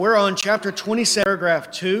We're on chapter 27, paragraph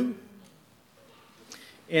 2,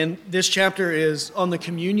 and this chapter is on the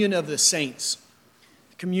communion of the saints.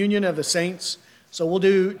 Communion of the saints. So we'll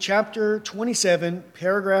do chapter 27,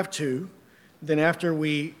 paragraph 2. Then after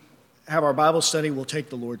we have our Bible study, we'll take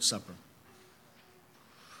the Lord's Supper.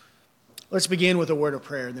 Let's begin with a word of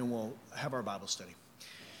prayer, and then we'll have our Bible study.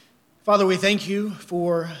 Father, we thank you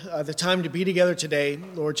for the time to be together today,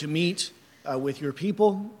 Lord, to meet with your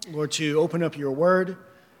people, Lord, to open up your word,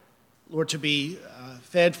 Lord, to be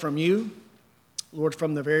fed from you, Lord,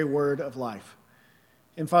 from the very word of life.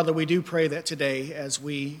 And Father, we do pray that today as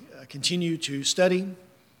we continue to study,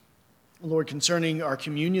 Lord, concerning our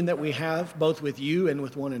communion that we have both with you and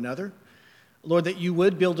with one another, Lord, that you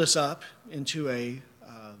would build us up into a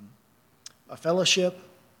fellowship,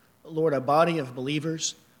 Lord, a body of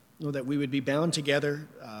believers, Lord, that we would be bound together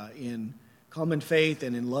in common faith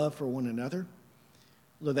and in love for one another.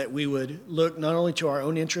 Lord, that we would look not only to our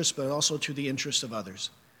own interests, but also to the interests of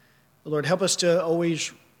others. Lord, help us to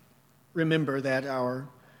always remember that our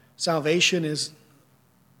salvation is,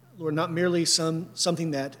 Lord, not merely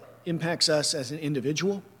something that impacts us as an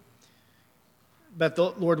individual, but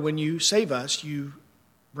Lord, when you save us, you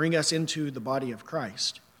bring us into the body of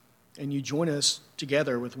Christ, and you join us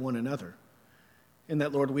together with one another. And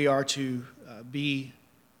that, Lord, we are to be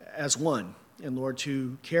as one, and Lord,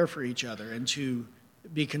 to care for each other and to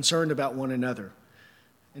be concerned about one another.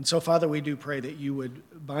 And so, Father, we do pray that you would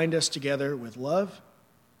bind us together with love,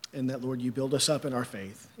 and that, Lord, you build us up in our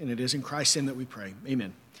faith. And it is in Christ's name that we pray.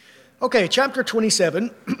 Amen. Okay, chapter 27,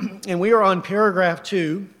 and we are on paragraph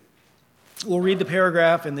 2. We'll read the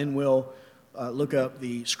paragraph, and then we'll look up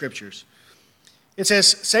the scriptures. It says,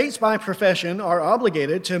 "Saints by profession are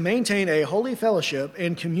obligated to maintain a holy fellowship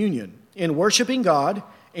and communion in worshiping God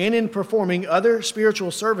and in performing other spiritual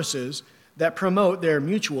services that promote their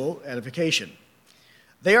mutual edification.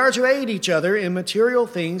 They are to aid each other in material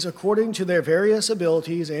things according to their various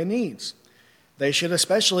abilities and needs. They should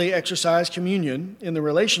especially exercise communion in the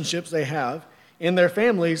relationships they have in their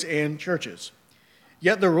families and churches.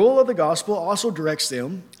 Yet the rule of the gospel also directs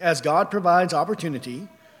them, as God provides opportunity,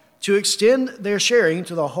 to extend their sharing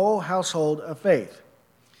to the whole household of faith,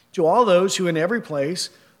 to all those who in every place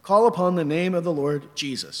call upon the name of the Lord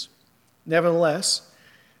Jesus. Nevertheless,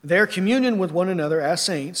 their communion with one another as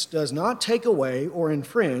saints does not take away or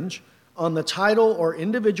infringe on the title or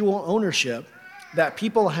individual ownership that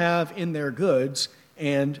people have in their goods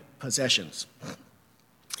and possessions."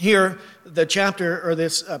 Here, the chapter or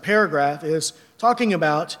this paragraph is talking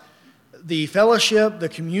about the fellowship, the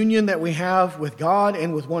communion that we have with God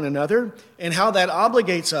and with one another, and how that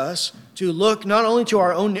obligates us to look not only to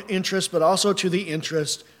our own interest, but also to the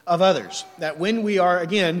interest of others. That when we are,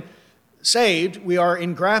 again, saved, we are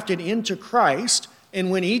engrafted into Christ,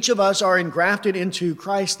 and when each of us are engrafted into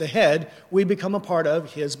Christ the head, we become a part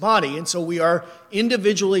of his body. And so we are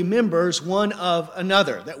individually members one of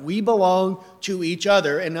another, that we belong to each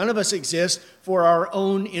other, and none of us exist for our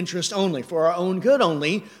own interest only, for our own good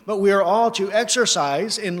only, but we are all to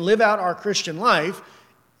exercise and live out our Christian life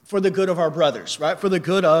for the good of our brothers, right? For the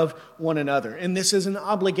good of one another. And this is an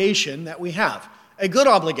obligation that we have, a good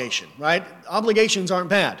obligation, right? Obligations aren't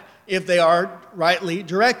bad if they are rightly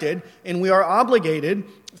directed, and we are obligated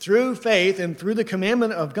through faith and through the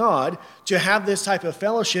commandment of God to have this type of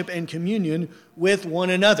fellowship and communion with one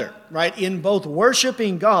another, right? In both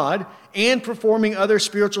worshiping God and performing other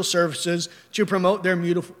spiritual services to promote their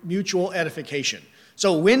mutual edification.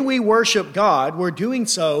 So when we worship God, we're doing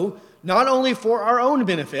so not only for our own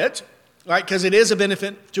benefit, right? Because it is a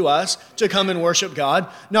benefit to us to come and worship God,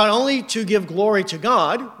 not only to give glory to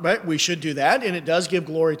God, right? We should do that, and it does give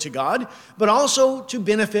glory to God, but also to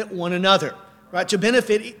benefit one another, right? To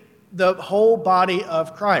benefit the whole body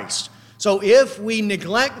of Christ. So if we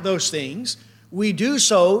neglect those things, we do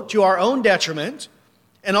so to our own detriment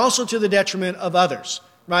and also to the detriment of others,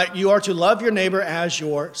 right? You are to love your neighbor as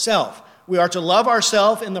yourself. We are to love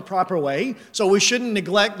ourselves in the proper way, so we shouldn't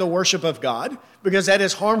neglect the worship of God, because that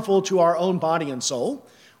is harmful to our own body and soul.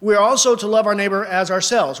 We are also to love our neighbor as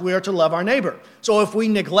ourselves. We are to love our neighbor. So if we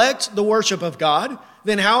neglect the worship of God,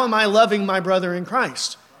 then how am I loving my brother in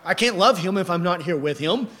Christ? I can't love him if I'm not here with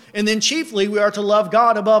him. And then chiefly, we are to love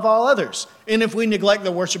God above all others. And if we neglect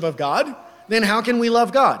the worship of God, then how can we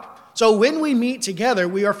love God? So when we meet together,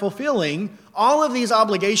 we are fulfilling all of these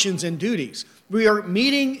obligations and duties. We are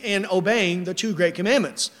meeting and obeying the two great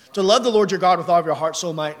commandments: to love the Lord your God with all of your heart,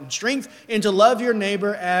 soul, might, and strength, and to love your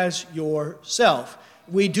neighbor as yourself.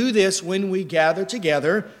 We do this when we gather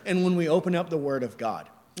together and when we open up the Word of God.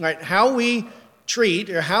 All right, how we treat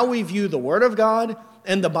or how we view the Word of God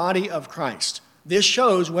and the body of Christ. This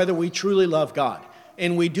shows whether we truly love God.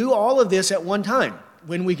 And we do all of this at one time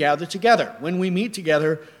when we gather together, when we meet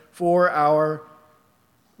together for our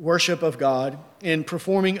worship of God and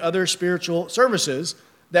performing other spiritual services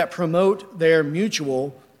that promote their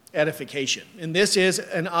mutual edification. And this is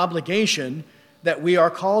an obligation that we are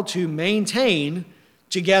called to maintain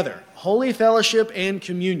together, holy fellowship and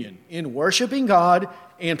communion, in worshiping God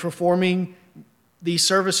and performing the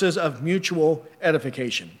services of mutual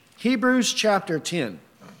edification. Hebrews chapter 10.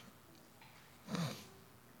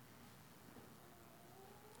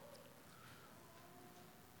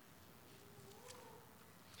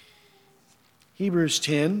 Hebrews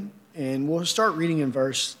 10, and we'll start reading in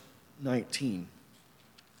verse 19.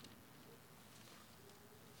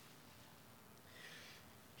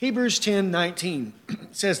 Hebrews 10:19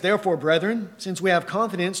 says, "Therefore, brethren, since we have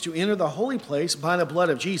confidence to enter the holy place by the blood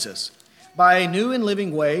of Jesus, by a new and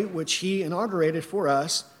living way which he inaugurated for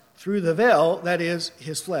us through the veil, that is,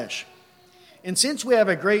 his flesh. And since we have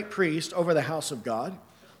a great priest over the house of God,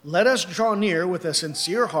 let us draw near with a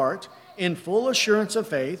sincere heart, in full assurance of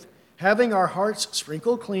faith, having our hearts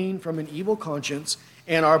sprinkled clean from an evil conscience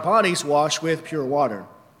and our bodies washed with pure water.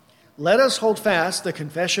 Let us hold fast the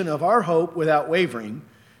confession of our hope without wavering,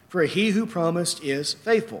 for he who promised is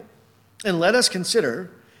faithful. And let us consider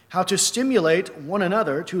how to stimulate one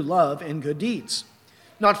another to love and good deeds,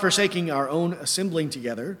 not forsaking our own assembling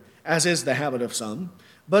together, as is the habit of some,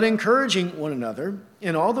 but encouraging one another,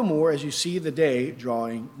 and all the more as you see the day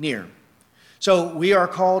drawing near." So we are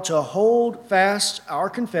called to hold fast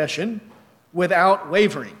our confession without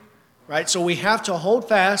wavering, right? So we have to hold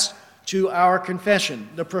fast to our confession.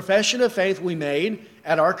 The profession of faith we made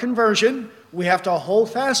at our conversion, we have to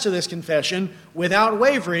hold fast to this confession without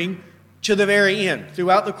wavering to the very end,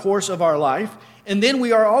 throughout the course of our life. And then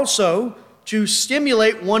we are also to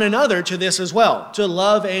stimulate one another to this as well, to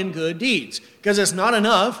love and good deeds. Because it's not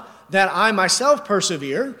enough that I myself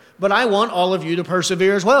persevere, but I want all of you to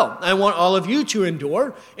persevere as well. I want all of you to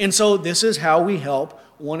endure. And so this is how we help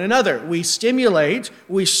one another. We stimulate,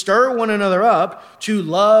 we stir one another up to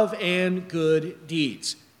love and good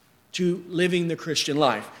deeds, to living the Christian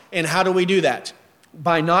life. And how do we do that?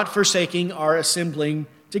 By not forsaking our assembling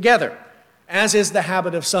together, as is the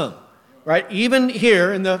habit of some, right? Even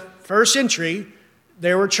here in the first century,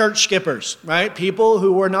 there were church skippers, right? People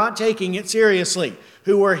who were not taking it seriously,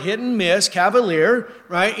 who were hit and miss, cavalier,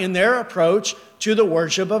 right, in their approach to the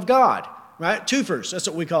worship of God, right? Twofers, that's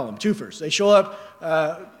what we call them, twofers. They show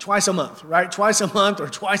up twice a month, right? Twice a month or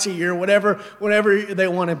twice a year, whatever they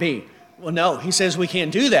want to be. Well, no, he says we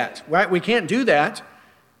can't do that, right? We can't do that.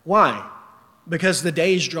 Why? Because the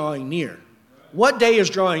day is drawing near. What day is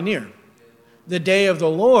drawing near? The day of the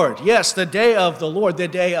Lord. Yes, the day of the Lord, the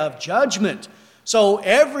day of judgment. So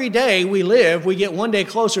every day we live, we get one day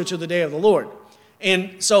closer to the day of the Lord.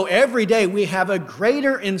 And so every day we have a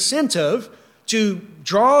greater incentive to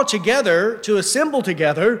draw together, to assemble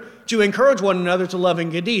together, to encourage one another to love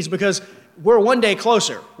and good deeds, because we're one day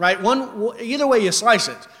closer, right? Either way you slice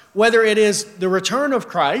it, whether it is the return of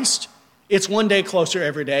Christ, it's one day closer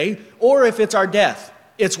every day, or if it's our death,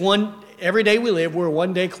 every day we live, we're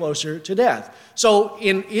one day closer to death. So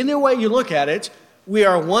in either way you look at it, we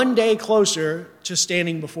are one day closer to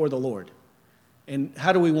standing before the Lord. And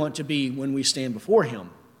how do we want to be when we stand before him?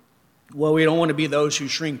 Well, we don't want to be those who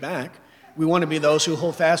shrink back. We want to be those who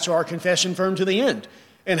hold fast to our confession firm to the end.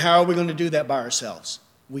 And how are we going to do that by ourselves?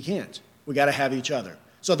 We can't. We got to have each other.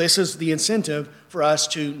 So this is the incentive for us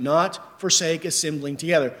to not forsake assembling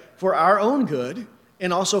together for our own good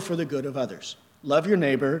and also for the good of others. Love your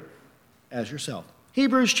neighbor as yourself.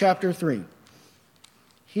 Hebrews chapter 3.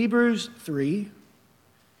 Hebrews 3,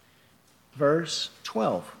 verse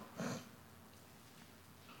 12.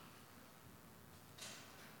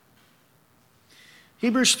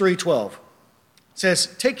 Hebrews 3:12 says,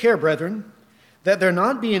 "Take care, brethren, that there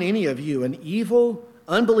not be in any of you an evil,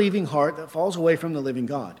 unbelieving heart that falls away from the living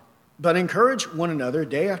God, but encourage one another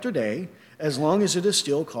day after day, as long as it is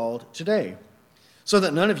still called today, so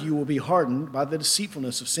that none of you will be hardened by the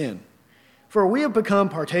deceitfulness of sin. For we have become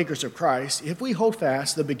partakers of Christ if we hold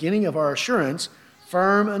fast the beginning of our assurance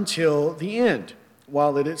firm until the end,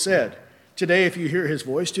 while it is said, 'Today if you hear his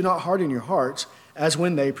voice, do not harden your hearts, as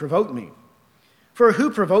when they provoked me.' For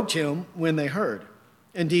who provoked him when they heard?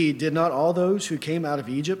 Indeed, did not all those who came out of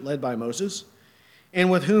Egypt led by Moses?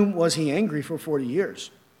 And with whom was he angry for 40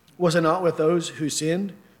 years? Was it not with those who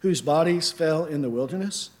sinned, whose bodies fell in the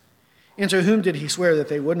wilderness? And to whom did he swear that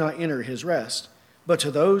they would not enter his rest, but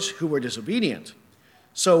to those who were disobedient?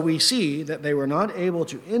 So we see that they were not able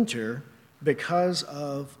to enter because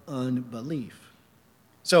of unbelief."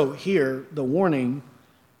 So here, the warning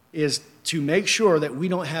is to make sure that we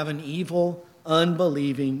don't have an evil,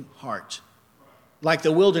 unbelieving heart. Like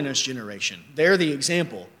the wilderness generation. They're the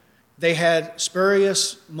example. They had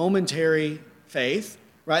spurious, momentary faith,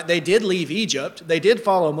 right? They did leave Egypt. They did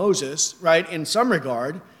follow Moses, right, in some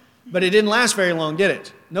regard, but it didn't last very long, did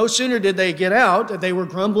it? No sooner did they get out that they were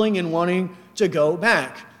grumbling and wanting to go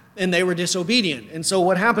back, and they were disobedient. And so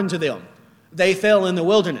what happened to them? They fell in the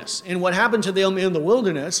wilderness. And what happened to them in the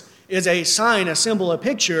wilderness is a sign, a symbol, a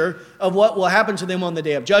picture of what will happen to them on the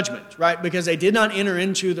day of judgment, right? Because they did not enter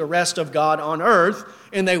into the rest of God on earth,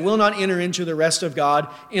 and they will not enter into the rest of God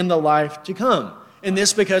in the life to come. And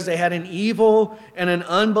this because they had an evil and an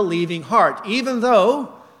unbelieving heart, even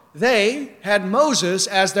though they had Moses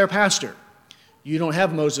as their pastor. You don't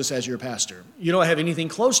have Moses as your pastor. You don't have anything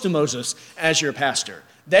close to Moses as your pastor.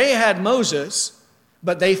 They had Moses,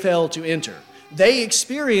 but they failed to enter. They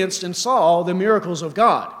experienced and saw the miracles of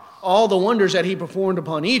God, all the wonders that he performed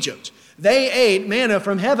upon Egypt. They ate manna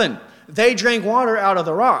from heaven. They drank water out of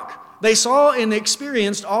the rock. They saw and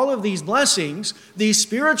experienced all of these blessings, these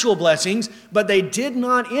spiritual blessings, but they did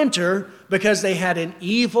not enter because they had an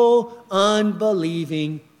evil,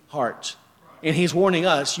 unbelieving heart. And he's warning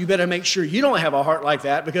us, you better make sure you don't have a heart like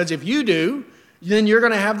that, because if you do, then you're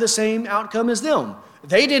going to have the same outcome as them.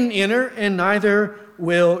 They didn't enter, and neither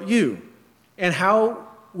will you. And how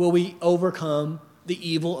will we overcome the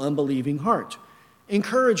evil, unbelieving heart?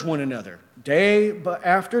 Encourage one another day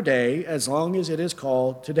after day, as long as it is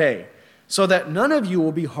called today, so that none of you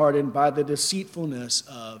will be hardened by the deceitfulness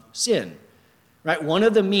of sin. Right? One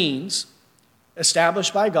of the means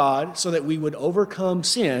established by God so that we would overcome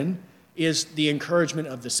sin is the encouragement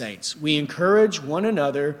of the saints. We encourage one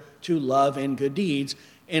another to love and good deeds,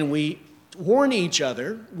 and we warn each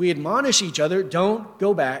other, we admonish each other, don't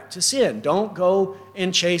go back to sin. Don't go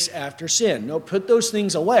and chase after sin. No, put those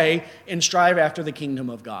things away and strive after the kingdom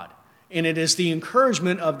of God. And it is the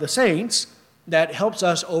encouragement of the saints that helps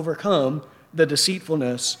us overcome the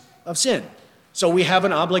deceitfulness of sin. So we have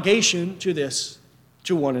an obligation to this,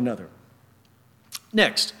 to one another.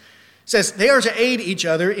 Next, it says, they are to aid each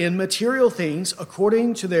other in material things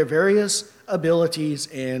according to their various abilities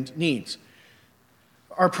and needs.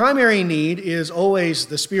 Our primary need is always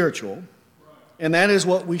the spiritual, and that is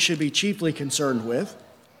what we should be chiefly concerned with.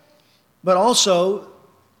 But also,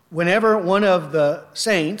 whenever one of the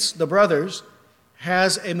saints, the brothers,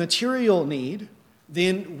 has a material need,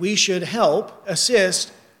 then we should help,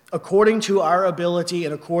 assist, according to our ability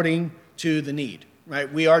and according to the need.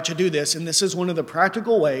 Right? We are to do this, and this is one of the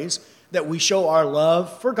practical ways that we show our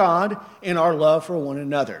love for God and our love for one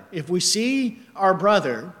another. If we see our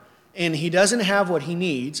brother and he doesn't have what he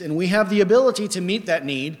needs, and we have the ability to meet that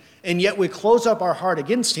need, and yet we close up our heart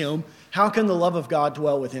against him, how can the love of God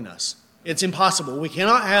dwell within us? It's impossible. We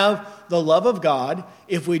cannot have the love of God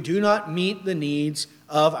if we do not meet the needs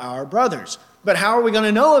of our brothers. But how are we going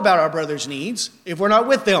to know about our brothers' needs if we're not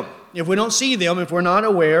with them, if we don't see them, if we're not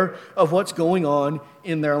aware of what's going on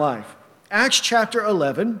in their life? Acts chapter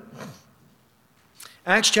 11,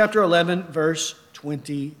 verse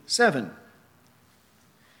 27.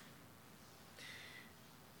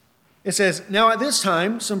 It says, now at this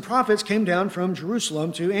time, some prophets came down from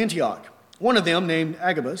Jerusalem to Antioch. One of them, named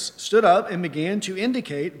Agabus, stood up and began to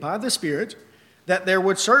indicate by the Spirit that there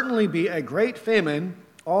would certainly be a great famine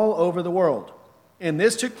all over the world. And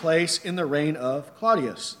this took place in the reign of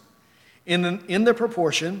Claudius. In the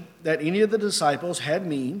proportion that any of the disciples had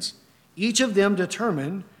means, each of them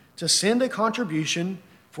determined to send a contribution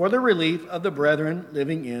for the relief of the brethren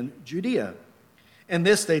living in Judea. And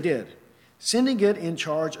this they did, sending it in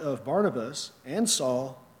charge of Barnabas and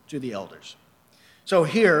Saul to the elders. So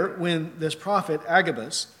here, when this prophet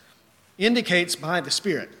Agabus indicates by the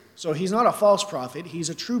Spirit, so he's not a false prophet, he's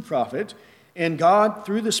a true prophet, and God,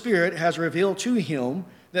 through the Spirit, has revealed to him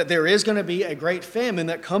that there is going to be a great famine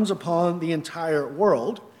that comes upon the entire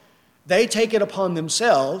world. They take it upon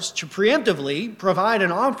themselves to preemptively provide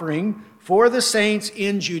an offering for the saints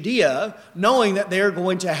in Judea, knowing that they're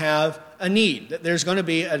going to have a need, that there's going to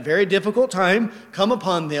be a very difficult time come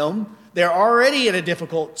upon them. They're already in a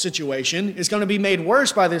difficult situation. It's going to be made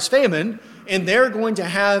worse by this famine, and they're going to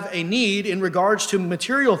have a need in regards to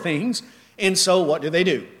material things. And so what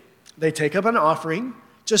do? They take up an offering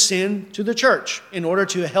to send to the church in order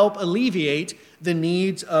to help alleviate the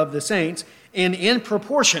needs of the saints, and in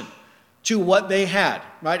proportion to what they had,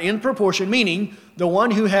 right? In proportion, meaning the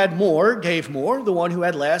one who had more gave more, the one who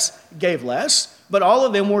had less gave less, but all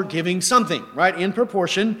of them were giving something, right? In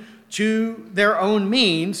proportion to their own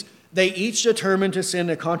means, they each determined to send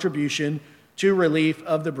a contribution to relief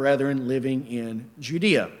of the brethren living in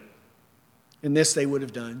Judea. And this they would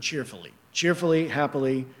have done cheerfully,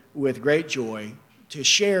 happily, with great joy, to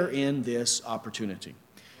share in this opportunity.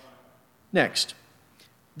 Next,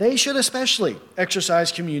 they should especially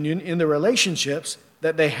exercise communion in the relationships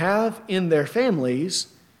that they have in their families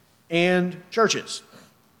and churches.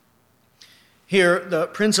 Here, the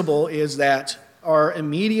principle is that our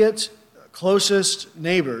immediate, closest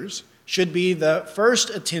neighbors should be the first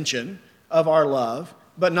attention of our love,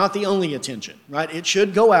 but not the only attention, right? It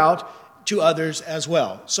should go out to others as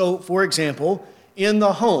well. So, for example, in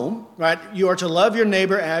the home, right, you are to love your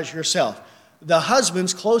neighbor as yourself. The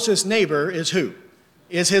husband's closest neighbor is who?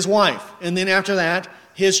 Is his wife. And then after that,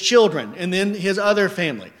 his children, and then his other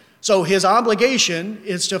family. So his obligation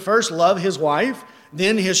is to first love his wife,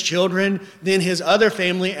 then his children, then his other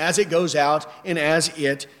family as it goes out and as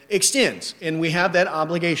it extends. And we have that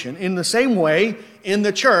obligation. In the same way, in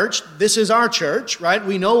the church, this is our church, right?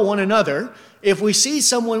 We know one another. If we see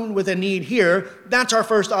someone with a need here, that's our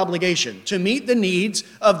first obligation, to meet the needs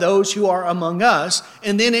of those who are among us.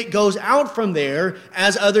 And then it goes out from there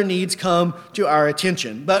as other needs come to our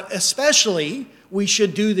attention. But especially, we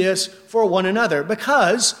should do this for one another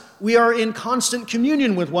because we are in constant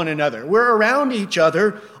communion with one another. We're around each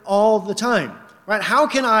other all the time, right? How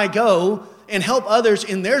can I go and help others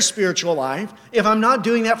in their spiritual life if I'm not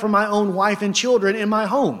doing that for my own wife and children in my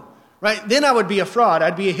home, right? Then I would be a fraud.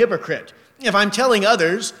 I'd be a hypocrite. If I'm telling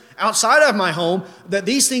others outside of my home that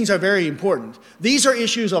these things are very important, these are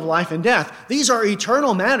issues of life and death, these are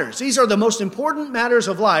eternal matters, these are the most important matters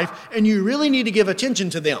of life, and you really need to give attention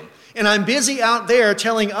to them. And I'm busy out there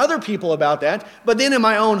telling other people about that, but then in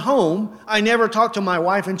my own home, I never talk to my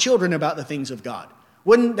wife and children about the things of God.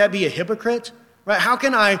 Wouldn't that be a hypocrite? Right? How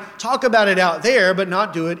can I talk about it out there but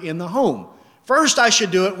not do it in the home? First, I should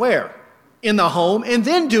do it where? In the home, and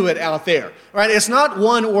then do it out there, right? It's not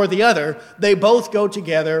one or the other. They both go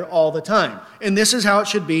together all the time. And this is how it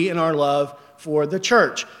should be in our love for the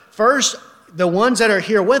church. First, the ones that are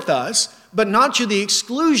here with us, but not to the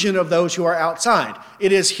exclusion of those who are outside.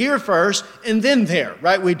 It is here first and then there,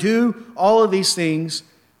 right? We do all of these things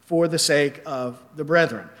for the sake of the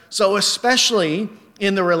brethren. So especially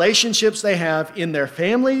in the relationships they have in their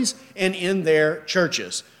families and in their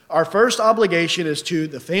churches. Our first obligation is to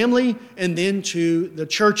the family and then to the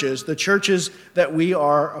churches that we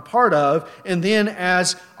are a part of. And then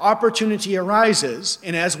as opportunity arises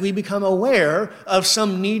and as we become aware of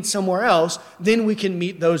some need somewhere else, then we can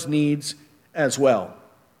meet those needs as well.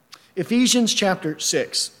 Ephesians chapter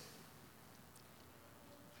 6.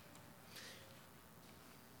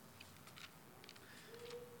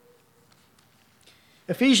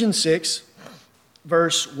 Ephesians 6,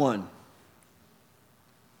 verse 1.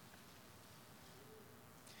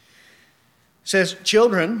 Says,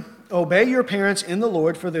 "Children, obey your parents in the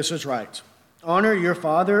Lord, for this is right. Honor your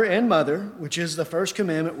father and mother, which is the first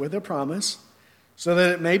commandment with a promise, so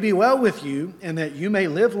that it may be well with you and that you may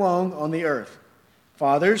live long on the earth.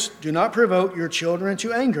 Fathers, do not provoke your children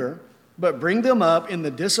to anger, but bring them up in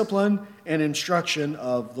the discipline and instruction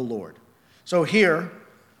of the Lord." So here,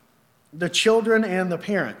 the children and the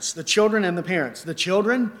parents. The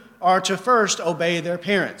children are to first obey their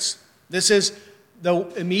parents. This is the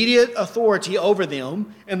immediate authority over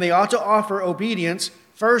them, and they ought to offer obedience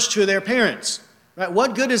first to their parents. Right?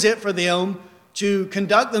 What good is it for them to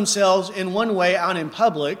conduct themselves in one way out in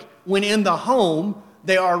public when in the home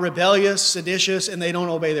they are rebellious, seditious, and they don't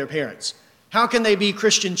obey their parents? How can they be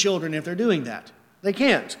Christian children if they're doing that? They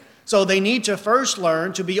can't. So they need to first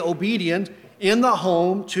learn to be obedient in the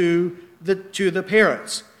home to the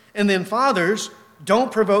parents. And then fathers,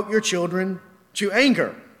 don't provoke your children to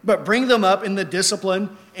anger, but bring them up in the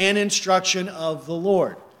discipline and instruction of the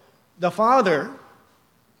Lord. The father,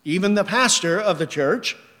 even the pastor of the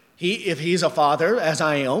church, if he's a father, as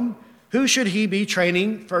I am, who should he be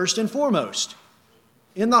training first and foremost?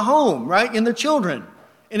 In the home, right? In the children.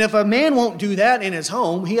 And if a man won't do that in his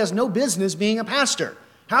home, he has no business being a pastor.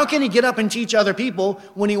 How can he get up and teach other people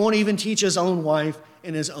when he won't even teach his own wife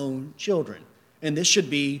and his own children? And this should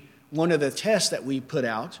be one of the tests that we put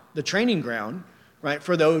out, the training ground, right,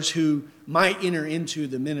 for those who might enter into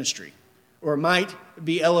the ministry or might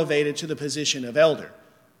be elevated to the position of elder.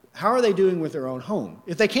 How are they doing with their own home?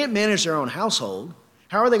 If they can't manage their own household,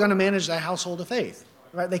 how are they going to manage the household of faith?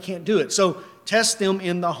 Right? They can't do it. So test them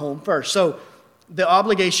in the home first. So the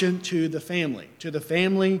obligation to the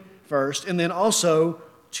family first, and then also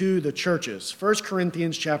to the churches. 1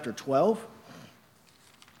 Corinthians chapter 12.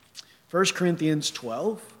 1 Corinthians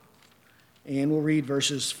 12. And we'll read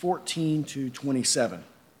verses 14 to 27.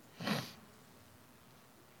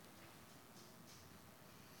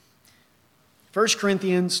 1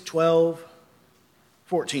 Corinthians 12,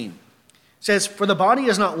 14 says, "For the body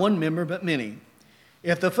is not one member, but many.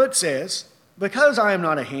 If the foot says, because I am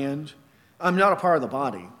not a hand, I'm not a part of the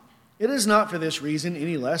body. It is not for this reason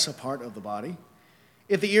any less a part of the body.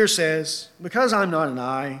 If the ear says, because I'm not an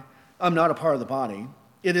eye, I'm not a part of the body,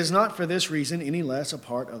 it is not for this reason any less a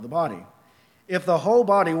part of the body. If the whole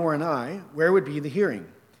body were an eye, where would be the hearing?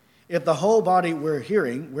 If the whole body were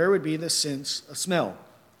hearing, where would be the sense of smell?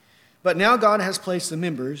 But now God has placed the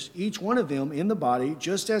members, each one of them, in the body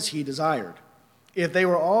just as he desired. If they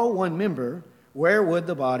were all one member, where would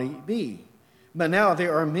the body be? But now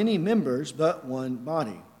there are many members, but one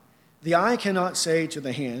body. The eye cannot say to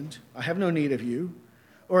the hand, I have no need of you,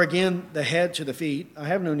 or again the head to the feet, I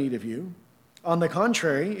have no need of you. On the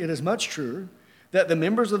contrary, it is much truer that the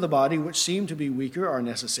members of the body which seem to be weaker are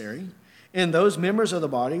necessary, and those members of the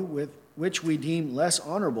body which we deem less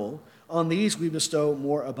honorable, on these we bestow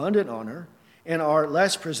more abundant honor, and our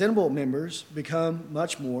less presentable members become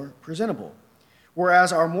much more presentable,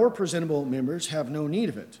 whereas our more presentable members have no need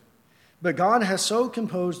of it. But God has so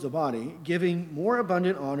composed the body, giving more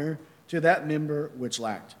abundant honor to that member which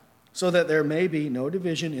lacked, so that there may be no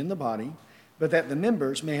division in the body, but that the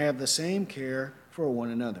members may have the same care for one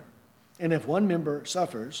another. And if one member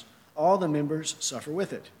suffers, all the members suffer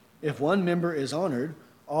with it. If one member is honored,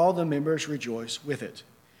 all the members rejoice with it.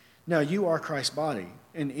 Now you are Christ's body,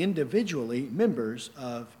 and individually members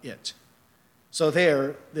of it. So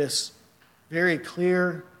there, this very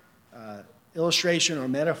clear illustration or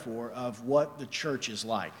metaphor of what the church is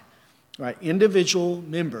like. Right? Individual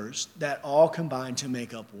members that all combine to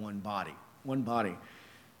make up one body. One body.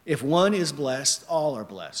 If one is blessed, all are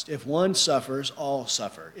blessed. If one suffers, all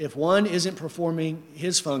suffer. If one isn't performing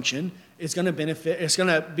his function, it's going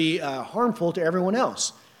to be harmful to everyone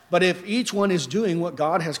else. But if each one is doing what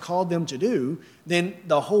God has called them to do, then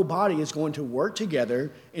the whole body is going to work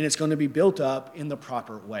together and it's going to be built up in the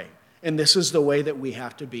proper way. And this is the way that we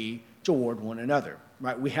have to be toward one another,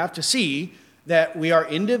 right? We have to see that we are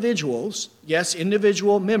individuals, yes,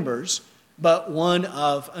 individual members, but one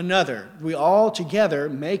of another. We all together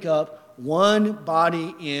make up one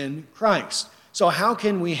body in Christ. So how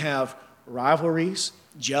can we have rivalries,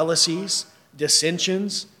 jealousies,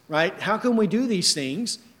 dissensions, right? How can we do these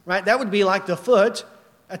things, right? That would be like the foot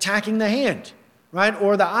attacking the hand, right?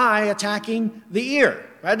 Or the eye attacking the ear,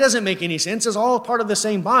 right? It doesn't make any sense. It's all part of the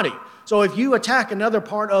same body. So if you attack another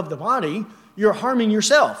part of the body, you're harming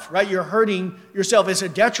yourself, right? You're hurting yourself. It's a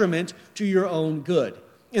detriment to your own good.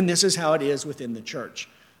 And this is how it is within the church.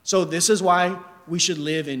 So this is why we should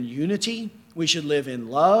live in unity. We should live in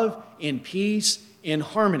love, in peace, in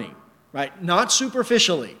harmony, right? Not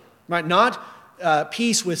superficially, right? Not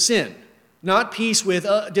peace with sin, not peace with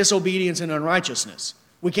disobedience and unrighteousness.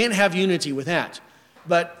 We can't have unity with that.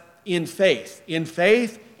 But in faith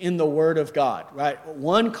in the Word of God, right?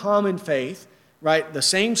 One common faith, right? The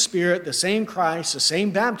same Spirit, the same Christ, the same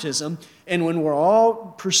baptism. And when we're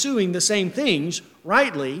all pursuing the same things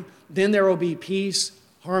rightly, then there will be peace,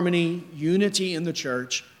 harmony, unity in the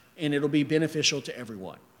church, and it'll be beneficial to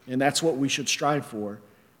everyone. And that's what we should strive for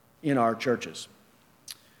in our churches.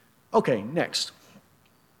 Okay, next.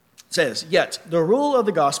 It says, yet the rule of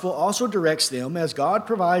the gospel also directs them, as God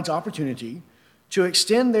provides opportunity, to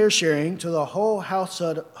extend their sharing to the whole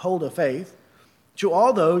household of faith, to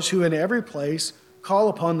all those who in every place call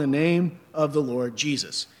upon the name of the Lord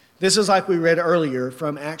Jesus. This is like we read earlier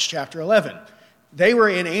from Acts chapter 11. They were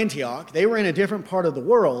in Antioch. They were in a different part of the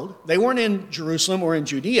world. They weren't in Jerusalem or in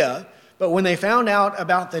Judea, but when they found out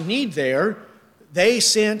about the need there, they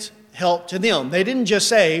sent help to them. They didn't just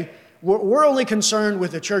say, we're only concerned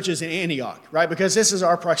with the churches in Antioch, right? Because this is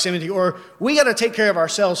our proximity, or we got to take care of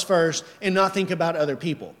ourselves first and not think about other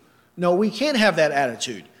people. No, we can't have that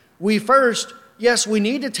attitude. We first, yes, we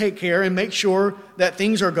need to take care and make sure that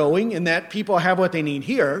things are going and that people have what they need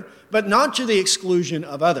here, but not to the exclusion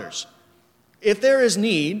of others. If there is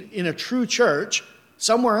need in a true church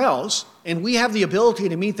somewhere else, and we have the ability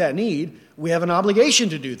to meet that need, we have an obligation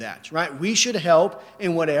to do that, right? We should help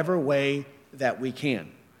in whatever way that we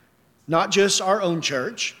can. Not just our own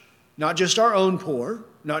church, not just our own poor,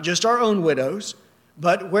 not just our own widows,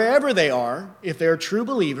 but wherever they are, if they're true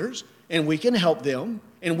believers and we can help them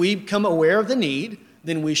and we become aware of the need,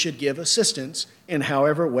 then we should give assistance in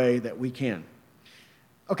however way that we can.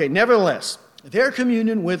 Okay, nevertheless, their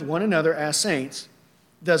communion with one another as saints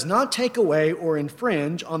does not take away or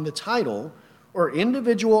infringe on the title or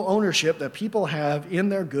individual ownership that people have in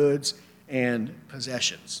their goods and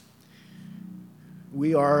possessions.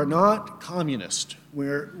 We are not communist. We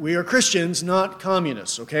are Christians, not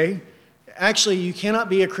communists, okay? Actually, you cannot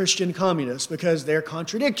be a Christian communist because they're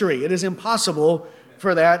contradictory. It is impossible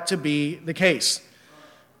for that to be the case.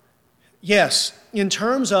 Yes, in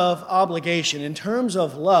terms of obligation, in terms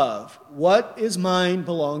of love, what is mine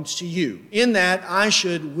belongs to you. In that I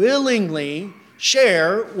should willingly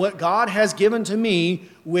share what God has given to me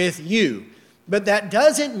with you. But that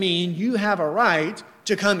doesn't mean you have a right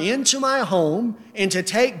to come into my home and to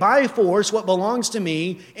take by force what belongs to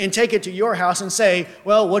me and take it to your house and say,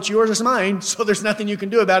 well, what's yours is mine, so there's nothing you can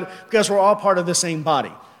do about it because we're all part of the same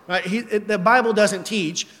body. Right? The Bible doesn't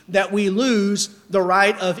teach that we lose the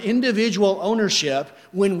right of individual ownership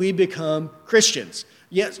when we become Christians.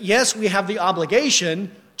 Yes, we have the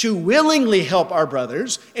obligation to willingly help our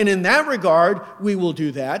brothers, and in that regard, we will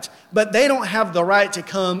do that, but they don't have the right to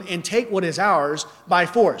come and take what is ours by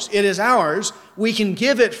force. It is ours. We can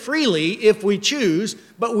give it freely if we choose,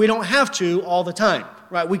 but we don't have to all the time,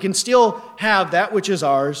 right? We can still have that which is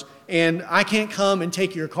ours, and I can't come and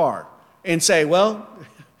take your car and say, well,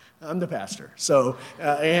 I'm the pastor, so,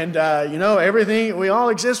 everything, we all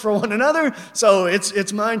exist for one another, so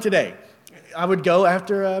it's mine today. I would go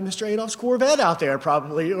after Mr. Adolph's Corvette out there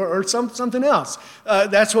probably, or something else.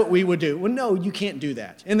 That's what we would do. Well, no, you can't do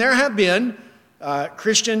that. And there have been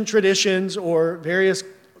Christian traditions or various,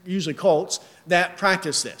 usually cults, that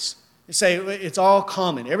practice this. They say it's all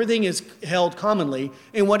common. Everything is held commonly.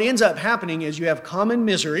 And what ends up happening is you have common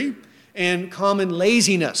misery and common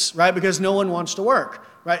laziness, right? Because no one wants to work.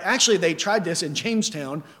 Right? Actually, they tried this in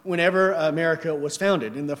Jamestown whenever America was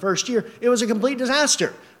founded. In the first year, it was a complete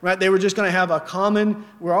disaster. Right? They were just going to have a common,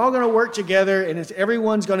 we're all going to work together, and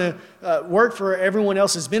everyone's going to work for everyone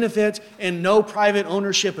else's benefit, and no private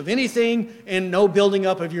ownership of anything, and no building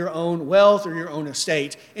up of your own wealth or your own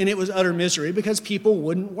estate. And it was utter misery because people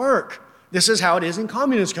wouldn't work. This is how it is in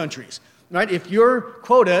communist countries. Right? If your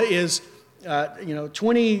quota is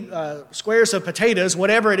 20 squares of potatoes,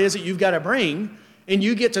 whatever it is that you've got to bring, and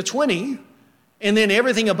you get to 20, and then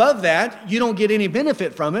everything above that, you don't get any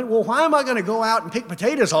benefit from it. Well, why am I going to go out and pick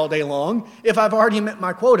potatoes all day long if I've already met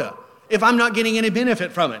my quota, if I'm not getting any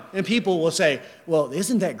benefit from it? And people will say, well,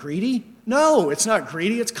 isn't that greedy? No, it's not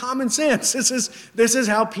greedy. It's common sense. This is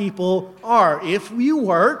how people are. If you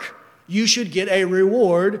work, you should get a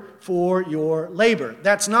reward for your labor.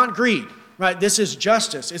 That's not greed. Right? This is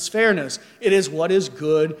justice. It's fairness. It is what is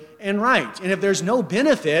good and right. And if there's no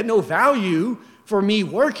benefit, no value for me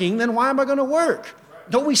working, then why am I going to work?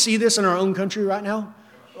 Don't we see this in our own country right now?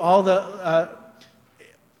 I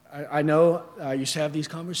know I used to have these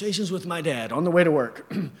conversations with my dad on the way to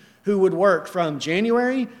work, who would work from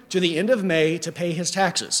January to the end of May to pay his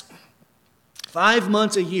taxes. 5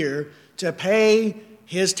 months a year to pay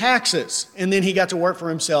his taxes. And then he got to work for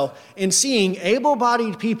himself, and seeing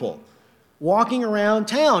able-bodied people walking around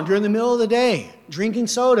town during the middle of the day, drinking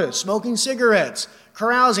sodas, smoking cigarettes,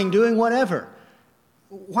 carousing, doing whatever.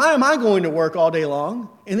 Why am I going to work all day long,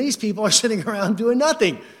 and these people are sitting around doing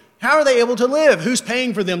nothing? How are they able to live? Who's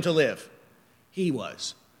paying for them to live? He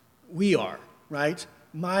was. We are, right?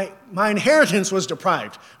 My inheritance was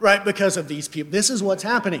deprived, right, because of these people. This is what's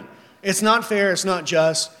happening. It's not fair, it's not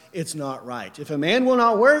just, it's not right. If a man will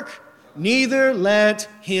not work, neither let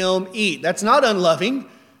him eat. That's not unloving.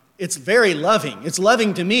 It's very loving. It's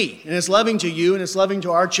loving to me, and it's loving to you, and it's loving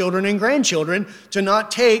to our children and grandchildren to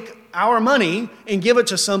not take our money and give it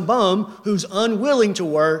to some bum who's unwilling to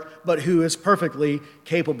work, but who is perfectly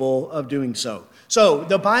capable of doing so. So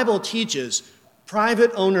the Bible teaches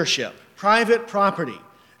private ownership, private property.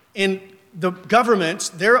 And the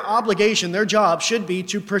government, their obligation, their job should be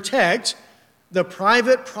to protect the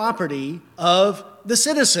private property of the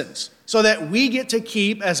citizens so that we get to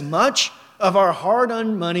keep as much of our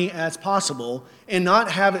hard-earned money as possible and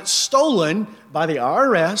not have it stolen by the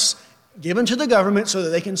IRS, given to the government so that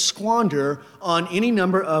they can squander on any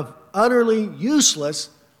number of utterly useless,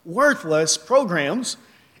 worthless programs.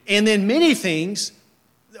 And then many things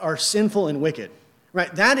are sinful and wicked.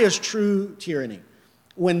 Right? That is true tyranny.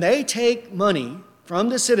 When they take money from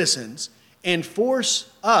the citizens and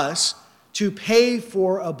force us to pay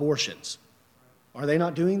for abortions. Are they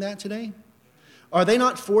not doing that today? Are they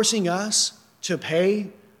not forcing us to pay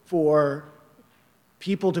for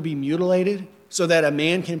people to be mutilated so that a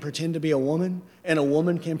man can pretend to be a woman and a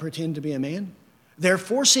woman can pretend to be a man? They're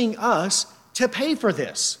forcing us to pay for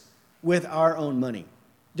this with our own money,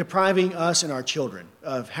 depriving us and our children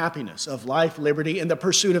of happiness, of life, liberty, and the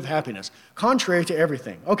pursuit of happiness, contrary to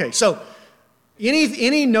everything. Okay, so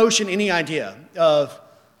any notion, any idea of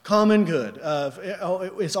common good, of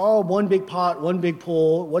it's all one big pot, one big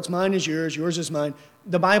pool, what's mine is yours, yours is mine.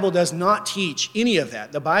 The Bible does not teach any of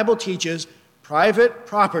that. The Bible teaches private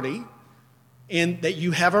property, and that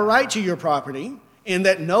you have a right to your property, and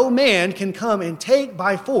that no man can come and take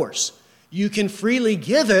by force. You can freely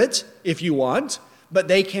give it if you want, but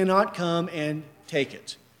they cannot come and take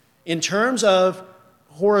it. In terms of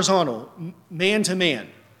horizontal, man to man,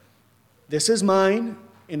 this is mine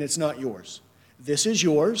and it's not yours. This is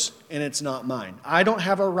yours and it's not mine. I don't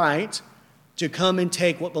have a right to come and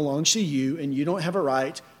take what belongs to you, and you don't have a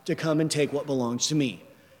right to come and take what belongs to me.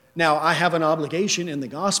 Now, I have an obligation in the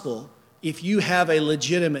gospel. If you have a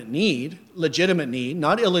legitimate need,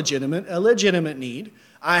 not illegitimate, a legitimate need,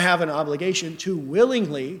 I have an obligation to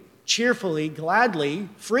willingly, cheerfully, gladly,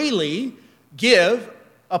 freely give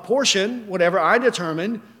a portion, whatever I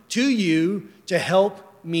determine, to you to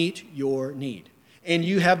help meet your need. And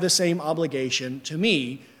you have the same obligation to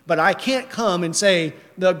me, but I can't come and say,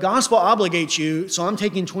 the gospel obligates you, so I'm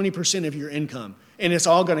taking 20% of your income, and it's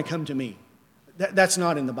all going to come to me. That's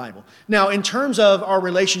not in the Bible. Now, in terms of our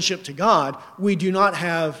relationship to God, we do not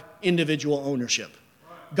have individual ownership.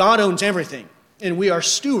 God owns everything, and we are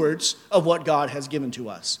stewards of what God has given to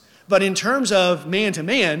us. But in terms of man to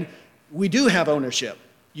man, we do have ownership.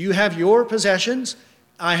 You have your possessions,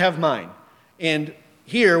 I have mine. And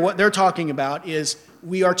here, what they're talking about is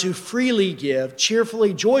we are to freely give,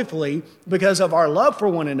 cheerfully, joyfully, because of our love for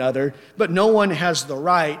one another, but no one has the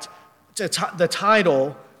right, the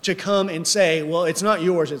title, to come and say, well, it's not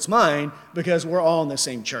yours, it's mine, because we're all in the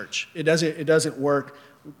same church. It doesn't work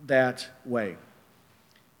that way.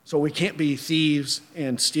 So we can't be thieves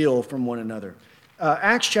and steal from one another.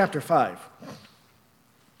 Acts chapter 5.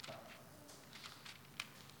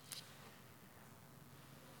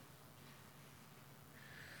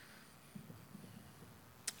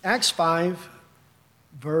 Acts 5,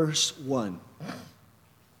 verse 1.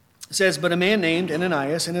 It says, but a man named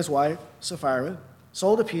Ananias and his wife Sapphira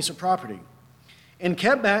sold a piece of property and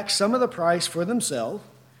kept back some of the price for themselves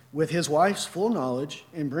with his wife's full knowledge,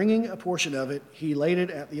 and bringing a portion of it, he laid it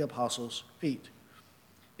at the apostles' feet.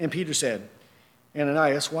 And Peter said,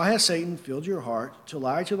 Ananias, why has Satan filled your heart to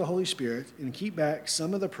lie to the Holy Spirit and keep back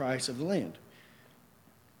some of the price of the land?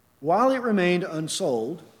 While it remained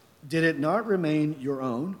unsold, did it not remain your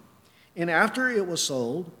own? And after it was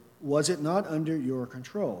sold, was it not under your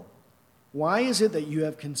control? Why is it that you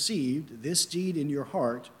have conceived this deed in your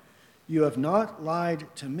heart? You have not lied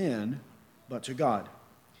to men, but to God.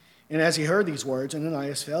 And as he heard these words,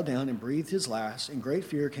 Ananias fell down and breathed his last, and great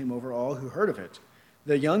fear came over all who heard of it.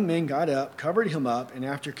 The young men got up, covered him up, and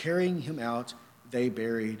after carrying him out, they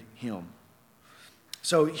buried him.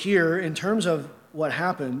 So here, in terms of what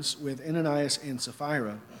happens with Ananias and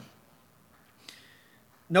Sapphira,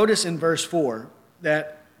 notice in verse 4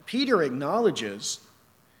 that Peter acknowledges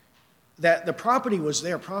that the property was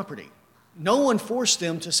their property. No one forced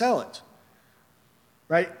them to sell it,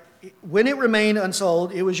 right? When it remained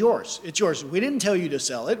unsold, it was yours. It's yours. We didn't tell you to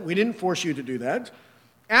sell it. We didn't force you to do that.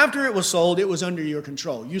 After it was sold, it was under your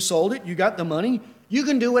control. You sold it. You got the money. You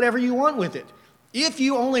can do whatever you want with it. If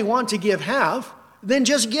you only want to give half, then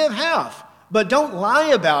just give half. But don't lie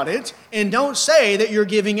about it, and don't say that you're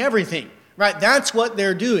giving everything, right? That's what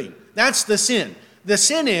they're doing. That's the sin. The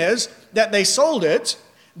sin is that they sold it.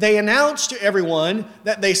 They announced to everyone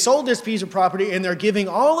that they sold this piece of property and they're giving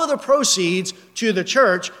all of the proceeds to the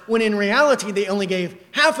church, when in reality they only gave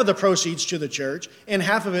half of the proceeds to the church, and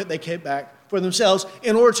half of it they kept back for themselves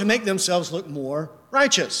in order to make themselves look more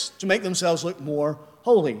righteous, to make themselves look more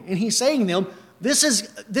holy. And he's saying to them,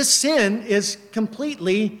 this sin is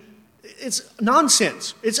completely, it's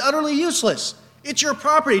nonsense. It's utterly useless. It's your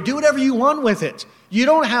property. Do whatever you want with it. You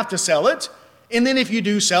don't have to sell it. And then if you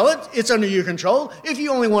do sell it, it's under your control. If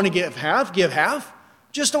you only want to give half, give half.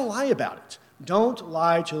 Just don't lie about it. Don't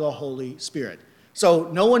lie to the Holy Spirit. So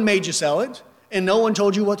no one made you sell it, and no one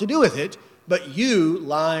told you what to do with it, but you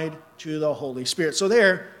lied to the Holy Spirit. So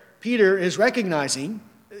there, Peter is recognizing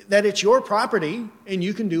that it's your property, and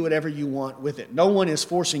you can do whatever you want with it. No one is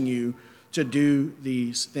forcing you to do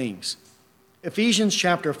these things. Ephesians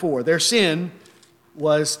chapter 4, their sin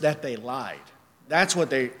was that they lied. That's where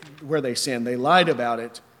they sinned. They lied about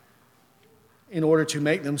it in order to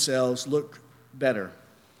make themselves look better.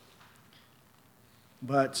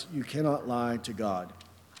 But you cannot lie to God.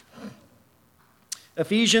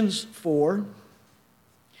 Ephesians 4,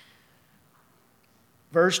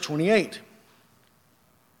 verse 28.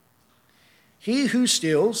 He who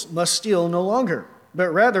steals must steal no longer, but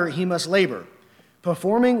rather he must labor,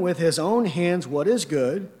 performing with his own hands what is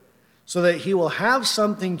good, so that he will have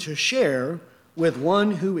something to share with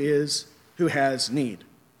one who has need.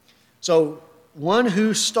 So one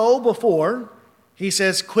who stole before, he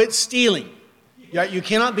says, quit stealing. You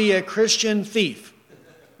cannot be a Christian thief,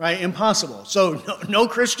 right? Impossible. So no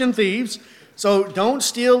Christian thieves. So don't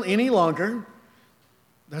steal any longer.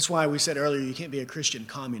 That's why we said earlier you can't be a Christian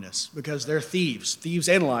communist, because they're thieves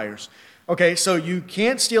and liars. Okay, so you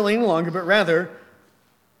can't steal any longer, but rather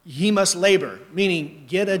he must labor, meaning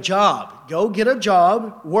get a job. Go get a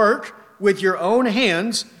job, work with your own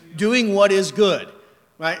hands, doing what is good,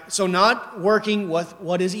 right? So not working with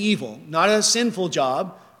what is evil, not a sinful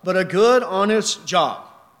job, but a good, honest job,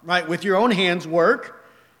 right? With your own hands, work,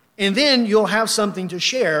 and then you'll have something to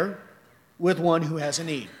share with one who has a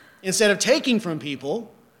need. Instead of taking from people,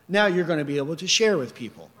 now you're going to be able to share with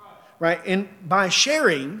people, right? And by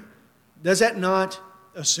sharing, does that not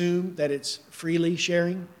assume that it's freely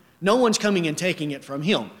sharing? No one's coming and taking it from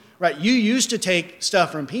him, right? You used to take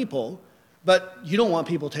stuff from people, but you don't want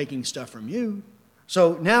people taking stuff from you.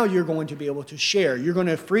 So now you're going to be able to share. You're going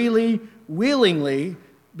to freely, willingly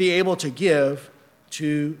be able to give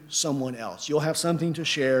to someone else. You'll have something to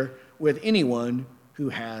share with anyone who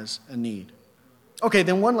has a need. Okay,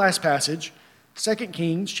 then one last passage, 2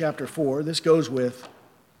 Kings chapter 4. This goes with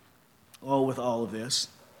all of this.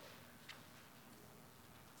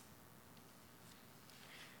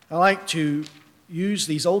 I like to use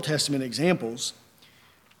these Old Testament examples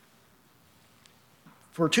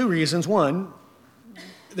for two reasons. One,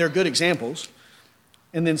 they're good examples.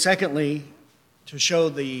 And then secondly, to show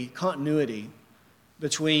the continuity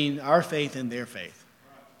between our faith and their faith.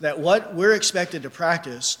 That what we're expected to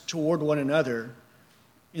practice toward one another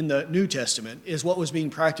in the New Testament is what was being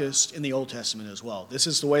practiced in the Old Testament as well. This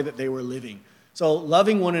is the way that they were living. So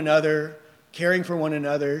loving one another, caring for one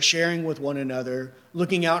another, sharing with one another,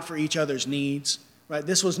 looking out for each other's needs, right?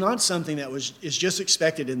 This was not something that is just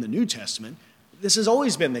expected in the New Testament. This has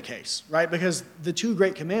always been the case, right? Because the two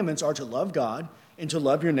great commandments are to love God and to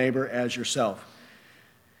love your neighbor as yourself.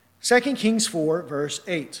 2 Kings 4, verse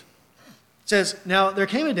 8 says, "Now there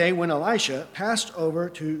came a day when Elisha passed over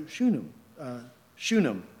to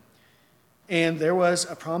Shunem, and there was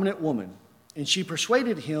a prominent woman, and she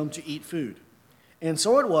persuaded him to eat food. And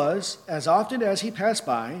so it was, as often as he passed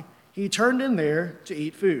by, he turned in there to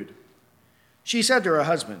eat food. She said to her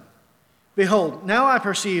husband, 'Behold, now I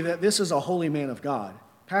perceive that this is a holy man of God,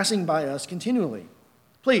 passing by us continually.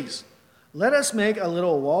 Please, let us make a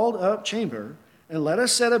little walled-up chamber, and let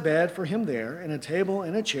us set a bed for him there, and a table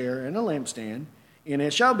and a chair and a lampstand, and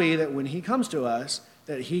it shall be that when he comes to us,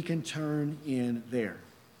 that he can turn in there.'"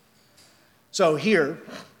 So here,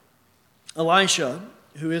 Elisha,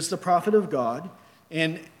 who is the prophet of God,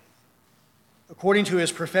 and according to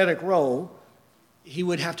his prophetic role, he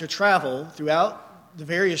would have to travel throughout the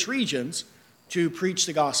various regions to preach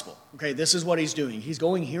the gospel. Okay, this is what he's doing. He's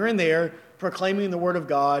going here and there, proclaiming the word of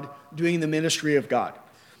God, doing the ministry of God.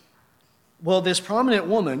 Well, this prominent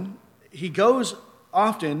woman, he goes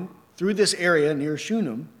often through this area near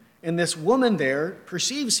Shunem, and this woman there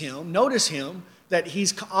perceives him, notice him, that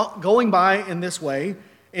he's going by in this way,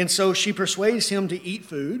 and so she persuades him to eat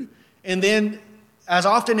food, and then as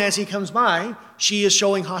often as he comes by, she is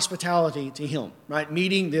showing hospitality to him, right,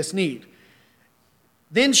 meeting this need.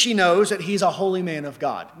 Then she knows that he's a holy man of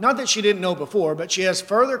God. Not that she didn't know before, but she has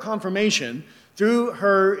further confirmation through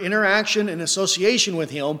her interaction and association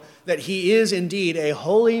with him that he is indeed a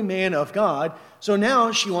holy man of God. So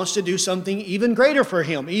now she wants to do something even greater for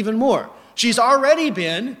him, even more. She's already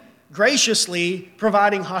been graciously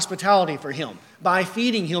providing hospitality for him, by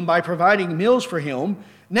feeding him, by providing meals for him.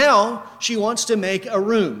 Now she wants to make a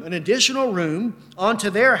room, an additional room onto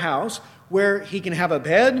their house where he can have a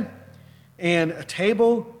bed and a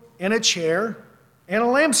table and a chair and a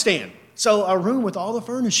lampstand. So a room with all the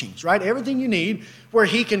furnishings, right? Everything you need, where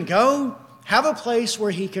he can go, have a place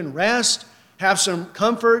where he can rest, have some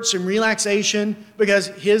comfort, some relaxation, because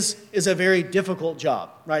his is a very difficult job,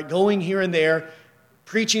 right? Going here and there,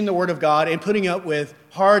 preaching the word of God and putting up with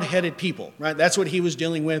hard-headed people, right? That's what he was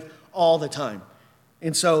dealing with all the time.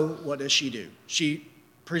 And so what does she do? She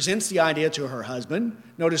presents the idea to her husband.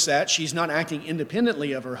 Notice that she's not acting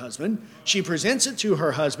independently of her husband. She presents it to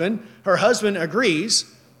her husband. Her husband agrees,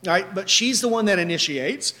 right? But she's the one that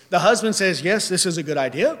initiates. The husband says, yes, this is a good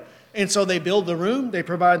idea. And so they build the room, they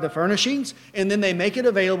provide the furnishings, and then they make it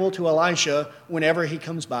available to Elisha whenever he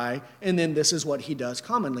comes by. And then this is what he does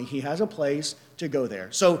commonly. He has a place to go there.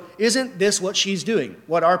 So isn't this what she's doing?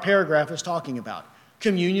 What our paragraph is talking about?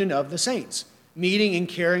 Communion of the saints. Meeting and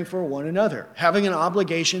caring for one another. Having an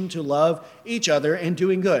obligation to love each other and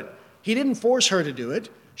doing good. He didn't force her to do it.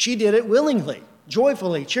 She did it willingly,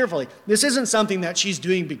 joyfully, cheerfully. This isn't something that she's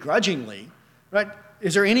doing begrudgingly, right?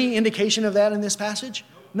 Is there any indication of that in this passage?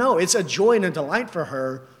 No, it's a joy and a delight for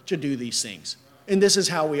her to do these things. And this is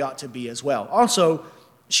how we ought to be as well. Also,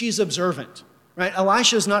 she's observant, right?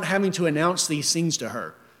 Elisha's not having to announce these things to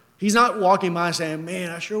her. He's not walking by saying,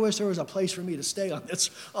 man, I sure wish there was a place for me to stay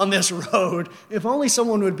on this road. If only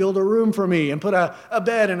someone would build a room for me and put a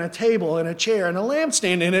bed and a table and a chair and a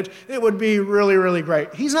lampstand in it, it would be really, really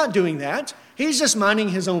great. He's not doing that. He's just minding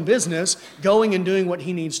his own business, going and doing what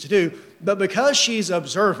he needs to do. But because she's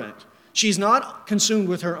observant, she's not consumed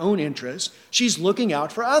with her own interests. She's looking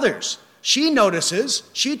out for others. She notices,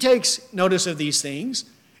 she takes notice of these things,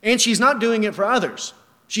 and she's not doing it for others.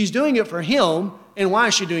 She's doing it for him. And why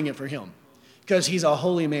is she doing it for him? Because he's a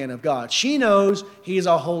holy man of God. She knows he's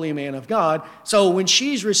a holy man of God. So when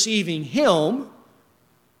she's receiving him,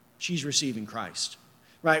 she's receiving Christ.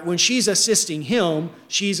 Right? When she's assisting him,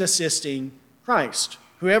 she's assisting Christ.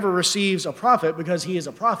 Whoever receives a prophet because he is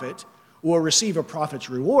a prophet will receive a prophet's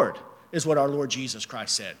reward, is what our Lord Jesus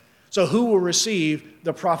Christ said. So who will receive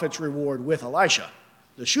the prophet's reward with Elisha?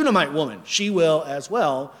 The Shunammite woman. She will as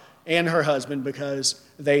well, and her husband, because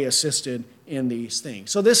they assisted in these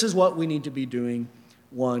things. So this is what we need to be doing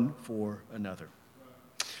one for another.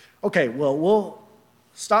 Okay, well, we'll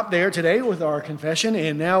stop there today with our confession,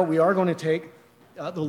 and now we are going to take the